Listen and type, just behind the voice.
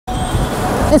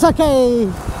It's okay.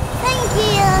 Thank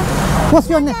you. What's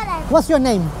your name? What's your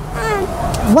name?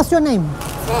 What's your name?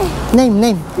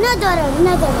 Name. Nodora.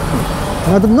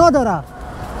 Nodora.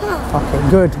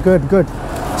 Okay, good.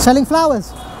 Selling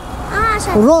flowers.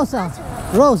 Rosa.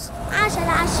 Rose.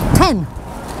 10.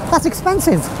 That's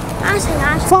expensive.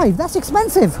 5. That's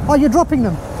expensive. Oh, you're dropping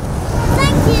them.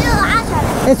 Thank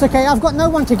you. It's okay. I've got no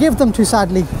one to give them to,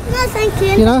 sadly. No, thank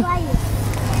you. You know?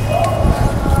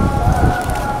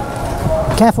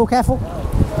 Careful.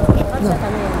 No.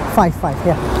 5.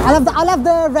 Yeah. I'll have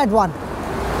the red one.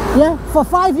 Yeah. For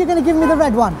 5, you're gonna give me the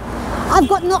red one. I've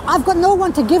got no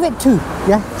one to give it to.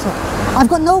 Yeah. So I've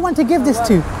got no one to give this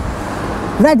to.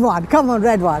 Red one. Come on,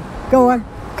 red one. Go on.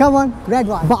 Come on, red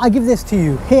one. But I give this to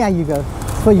you. Here you go.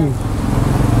 For you.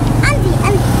 Andy.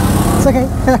 It's okay.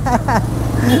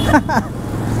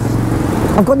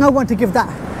 I've got no one to give that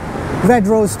red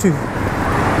rose to.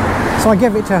 So I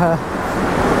gave it to her.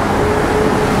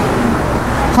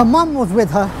 Her mum was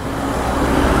with her.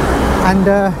 And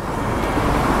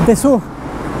they saw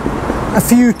a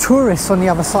few tourists on the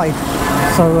other side.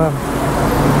 So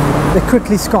they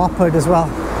quickly scarpered as well.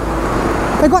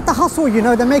 They got the hustle, you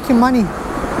know, they're making money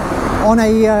on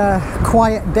a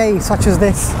quiet day such as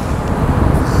this.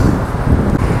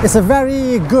 It's a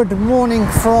very good morning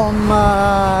from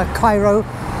Cairo.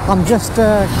 I'm just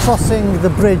crossing the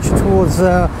bridge towards,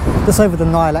 just over the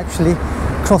Nile actually,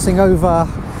 crossing over.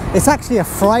 It's actually a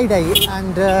Friday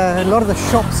and a lot of the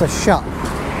shops are shut.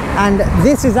 And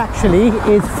this is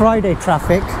Friday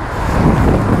traffic,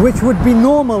 which would be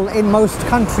normal in most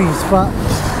countries, but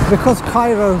because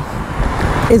Cairo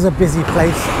is a busy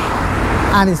place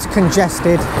and it's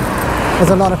congested,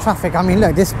 there's a lot of traffic. I mean,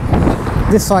 look, this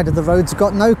side of the road's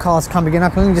got no cars coming in. I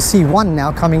can only just see one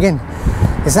now coming in.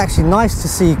 It's actually nice to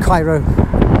see Cairo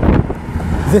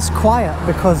this quiet,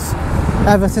 because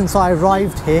ever since I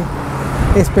arrived here,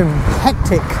 it's been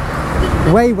hectic,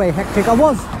 way hectic. I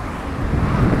was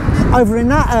over in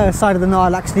that side of the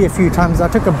Nile actually a few times. I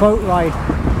took a boat ride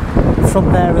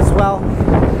from there as well,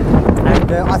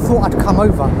 and I thought I'd come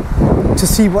over to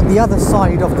see what the other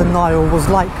side of the Nile was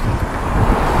like.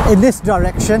 In this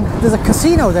direction, there's a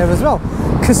casino there as well.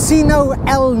 Casino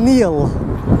El Nile.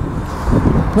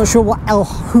 Not sure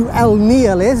who El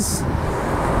Nile is.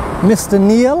 Mr.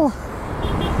 Neil.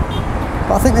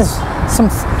 But I think there's some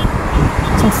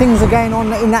things are going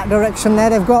on in that direction there.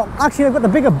 They've got the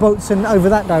bigger boats in over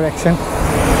that direction,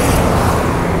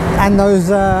 and those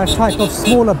type of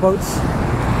smaller boats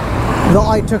that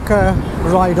I took a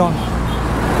ride on.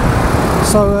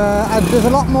 So there's a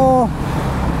lot more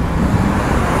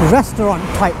restaurant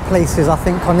type places, I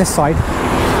think, on this side,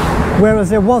 whereas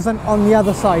there wasn't on the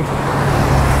other side.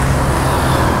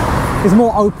 It's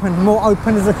more open.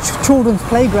 There's a children's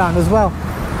playground as well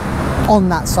on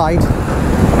that side.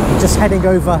 Just heading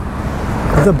over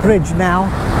the bridge now.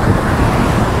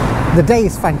 The day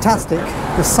is fantastic.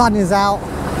 The sun is out.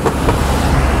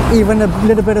 Even a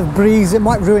little bit of breeze. It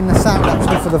might ruin the sound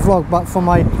actually for the vlog, but for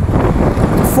my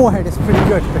forehead it's pretty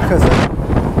good because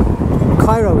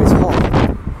Cairo is hot.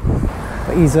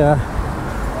 But he's got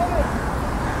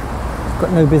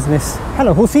no business.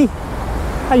 Hello, horsey.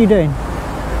 How you doing?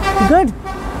 You good?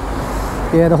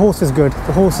 Yeah, the horse is good.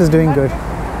 The horse is doing good.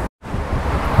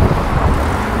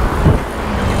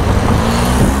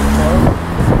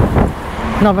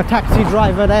 Another taxi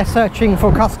driver there searching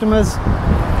for customers,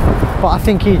 but I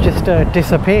think he just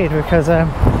disappeared because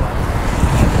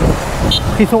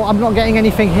he thought I'm not getting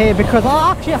anything here. Because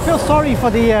I feel sorry for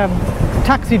the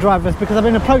taxi drivers, because I've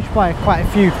been approached by quite a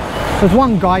few. There's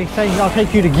one guy saying I'll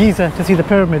take you to Giza to see the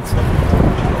pyramids,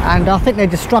 and I think they're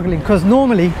just struggling because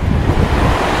normally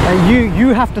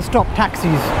you have to stop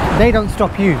taxis, they don't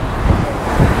stop you,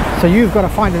 so you've got to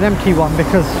find an empty one,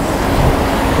 because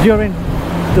during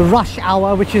the rush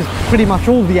hour, which is pretty much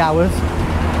all the hours,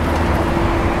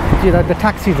 you know, the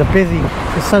taxis are busy.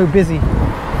 It's so busy.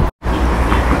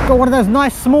 Got one of those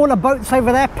nice smaller boats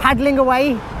over there paddling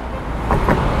away.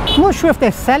 I'm not sure if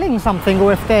they're selling something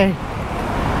or if they're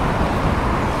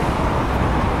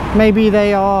maybe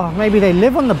they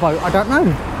live on the boat. I don't know,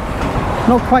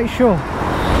 not quite sure,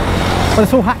 but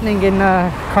it's all happening in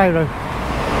Cairo.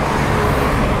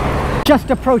 Just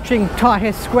approaching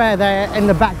Tahir Square there in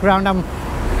the background.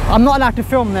 I'm not allowed to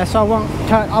film there, so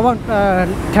I won't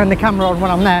turn the camera on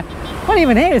when I'm there. But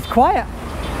even here it's quiet.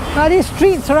 Now these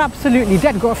streets are absolutely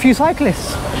dead. Got a few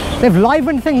cyclists. They've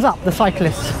livened things up, the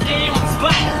cyclists.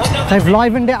 They've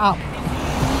livened it up.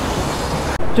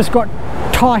 Just got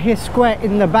Tahir Square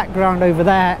in the background over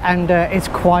there, and it's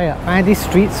quiet, man. These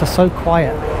streets are so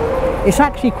quiet. It's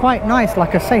actually quite nice,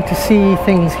 like I say, to see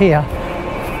things here.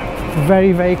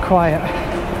 Very quiet.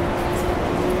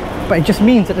 but it just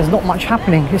means that there's not much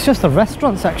happening. It's just the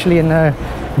restaurants actually, and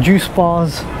juice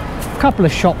bars, a couple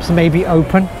of shops maybe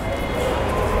open,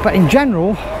 but in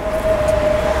general,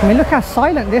 I mean, look how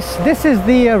silent this is.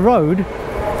 The road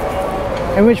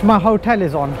in which my hotel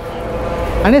is on,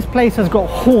 and this place has got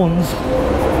horns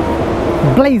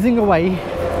blazing away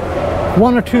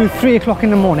 1 or 2, 3 o'clock in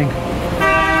the morning.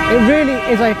 It really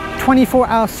is a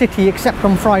 24-hour city except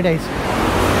on Fridays.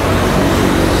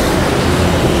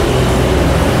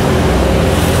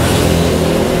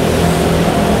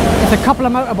 It's a couple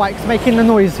of motorbikes making the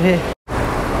noise here.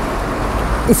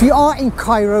 If you are in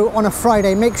Cairo on a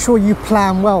Friday, make sure you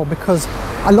plan well, because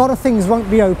a lot of things won't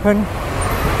be open,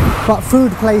 but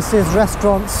food places,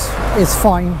 restaurants is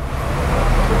fine.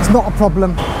 It's not a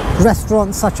problem.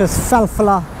 Restaurants such as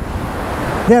Falfala,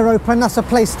 they're open. That's a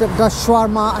place that does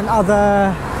shawarma and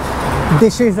other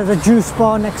dishes. There's a juice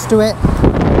bar next to it.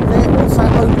 They're also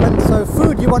open, so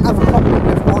food you won't have a problem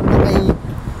with on a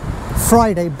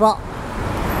Friday, but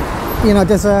you know,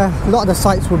 there's a lot of the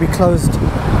sites will be closed,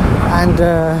 and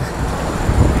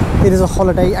it is a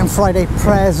holiday, and Friday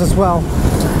prayers as well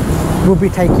will be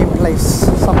taking place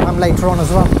sometime later on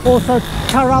as well. Also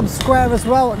Cairo Square as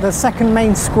well, the second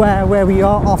main square where we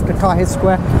are after Tahir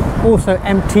Square, also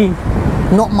empty,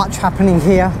 not much happening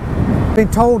here. Been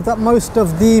told that most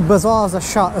of the bazaars are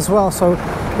shut as well, so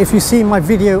if you see my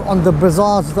video on the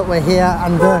bazaars that were here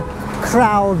and the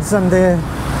crowds and the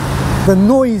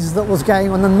noise that was going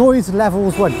on, the noise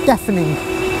levels were deafening.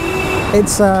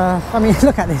 It's I mean,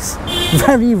 look at this,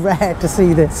 very rare to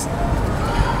see this.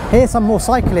 Here's some more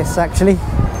cyclists actually.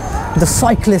 The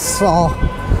cyclists are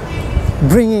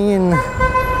bringing in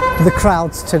the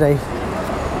crowds today.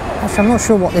 Actually, I'm not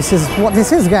sure what this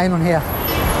is going on here.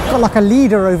 Got like a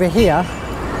leader over here,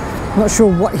 not sure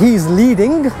what he's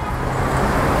leading, and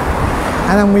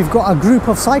then we've got a group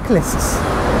of cyclists.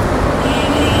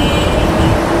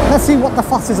 Let's see what the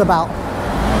fuss is about.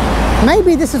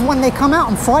 Maybe this is when they come out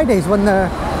on Fridays, when the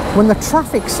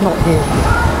traffic's not here.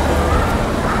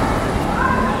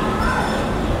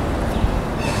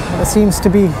 There seems to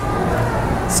be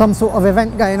some sort of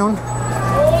event going on.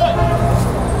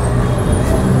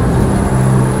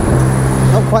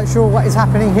 Not quite sure what is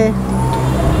happening here.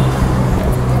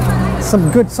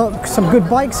 Some good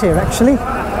bikes here actually.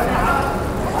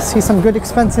 See some good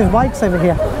expensive bikes over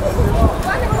here.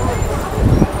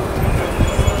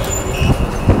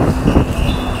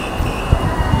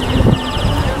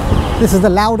 This is the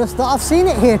loudest that I've seen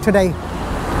it here today.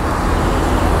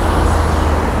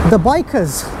 The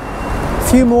bikers.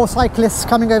 A few more cyclists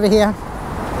coming over here.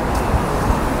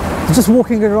 Just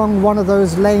walking along one of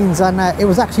those lanes, and it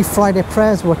was actually Friday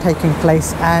prayers were taking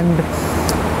place, and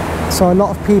so a lot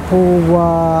of people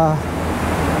were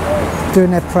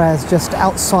doing their prayers just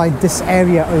outside this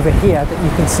area over here that you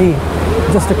can see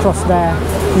just across there.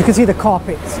 You can see the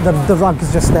carpets, the rug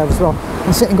is just there as well.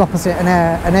 I'm sitting opposite an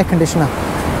air conditioner,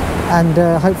 and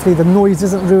hopefully the noise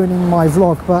isn't ruining my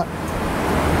vlog, but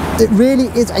it really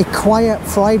is a quiet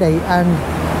Friday and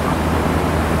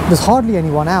there's hardly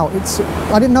anyone out.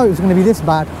 I didn't know it was going to be this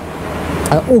bad,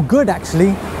 or good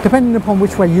actually, depending upon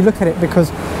which way you look at it, because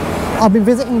I've been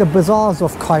visiting the bazaars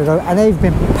of Cairo and they've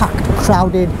been packed,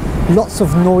 crowded, lots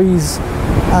of noise,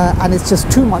 and it's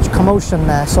just too much commotion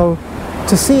there. So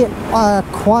to see it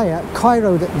quiet,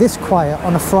 Cairo this quiet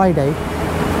on a Friday,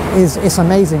 it's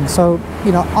amazing. So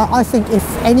you know, I think if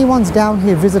anyone's down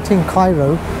here visiting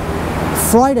Cairo,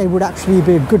 Friday would actually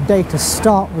be a good day to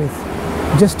start with,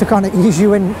 just to kind of ease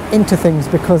you into things,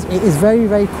 because it is very,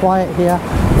 very quiet here,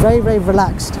 very, very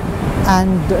relaxed,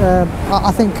 and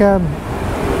I think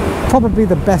probably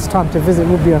the best time to visit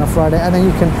would be on a Friday. And then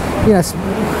you can, you know,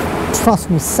 trust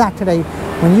me, Saturday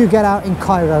when you get out in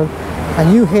Cairo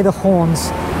and you hear the horns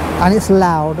and it's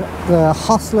loud, the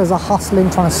hustlers are hustling,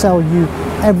 trying to sell you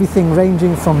everything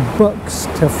ranging from books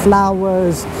to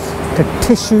flowers to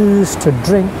tissues to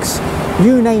drinks,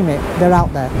 you name it, they're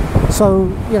out there. So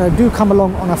you know, do come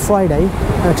along on a Friday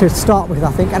to start with,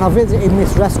 I think. And I visited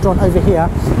this restaurant over here.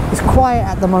 It's quiet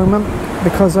at the moment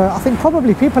because I think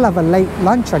probably people have a late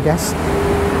lunch, I guess.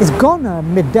 It's gone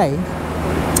midday,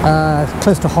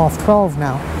 close to 12:30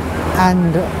 now,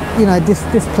 and you know,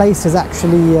 this place is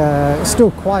actually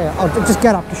still quiet. I'll just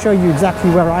get up to show you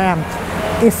exactly where I am.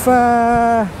 If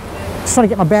just trying to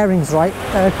get my bearings right,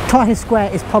 Tahir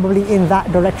Square is probably in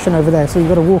that direction over there, so you've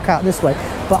got to walk out this way.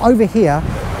 But over here,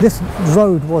 this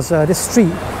road was, this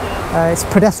street, it's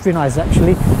pedestrianised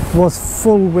actually, was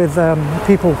full with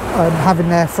people having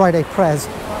their Friday prayers.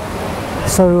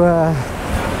 So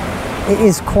it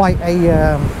is quite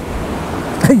a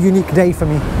a unique day for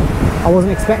me. I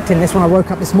wasn't expecting this when I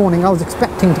woke up this morning. I was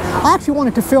expecting I actually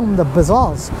wanted to film the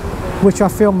bazaars, which I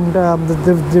filmed.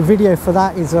 The video for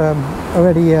that is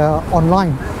already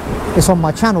online. It's on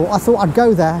my channel. I thought I'd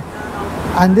go there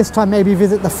and this time maybe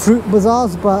visit the fruit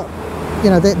bazaars, but you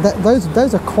know,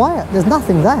 those are quiet. There's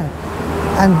nothing there,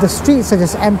 and the streets are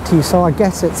just empty. So I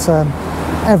guess it's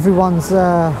everyone's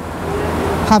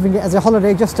having it as a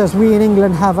holiday, just as we in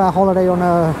England have our holiday on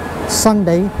a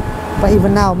Sunday. But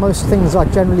even now, most things are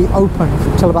generally open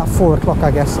till about 4 o'clock, I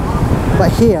guess.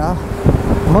 But here,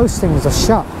 most things are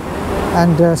shut,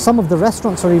 and some of the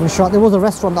restaurants are even shut. There was a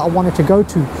restaurant that I wanted to go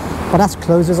to, but that's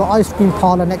closed. There's an ice cream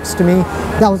parlor next to me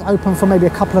that was open for maybe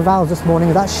a couple of hours this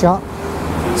morning. That's shut.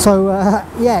 So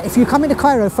yeah, if you come into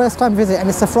Cairo first time visit and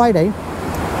it's a Friday,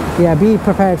 yeah, be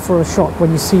prepared for a shock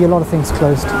when you see a lot of things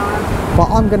closed. But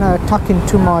I'm gonna tuck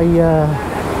into my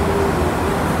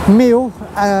meal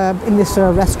in this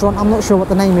restaurant. I'm not sure what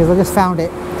the name is. I just found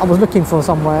it. I was looking for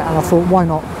somewhere and I thought, why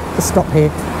not just stop here?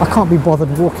 I can't be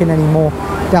bothered walking anymore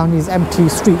down these empty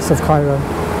streets of Cairo.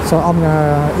 So I'm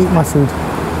gonna eat my food.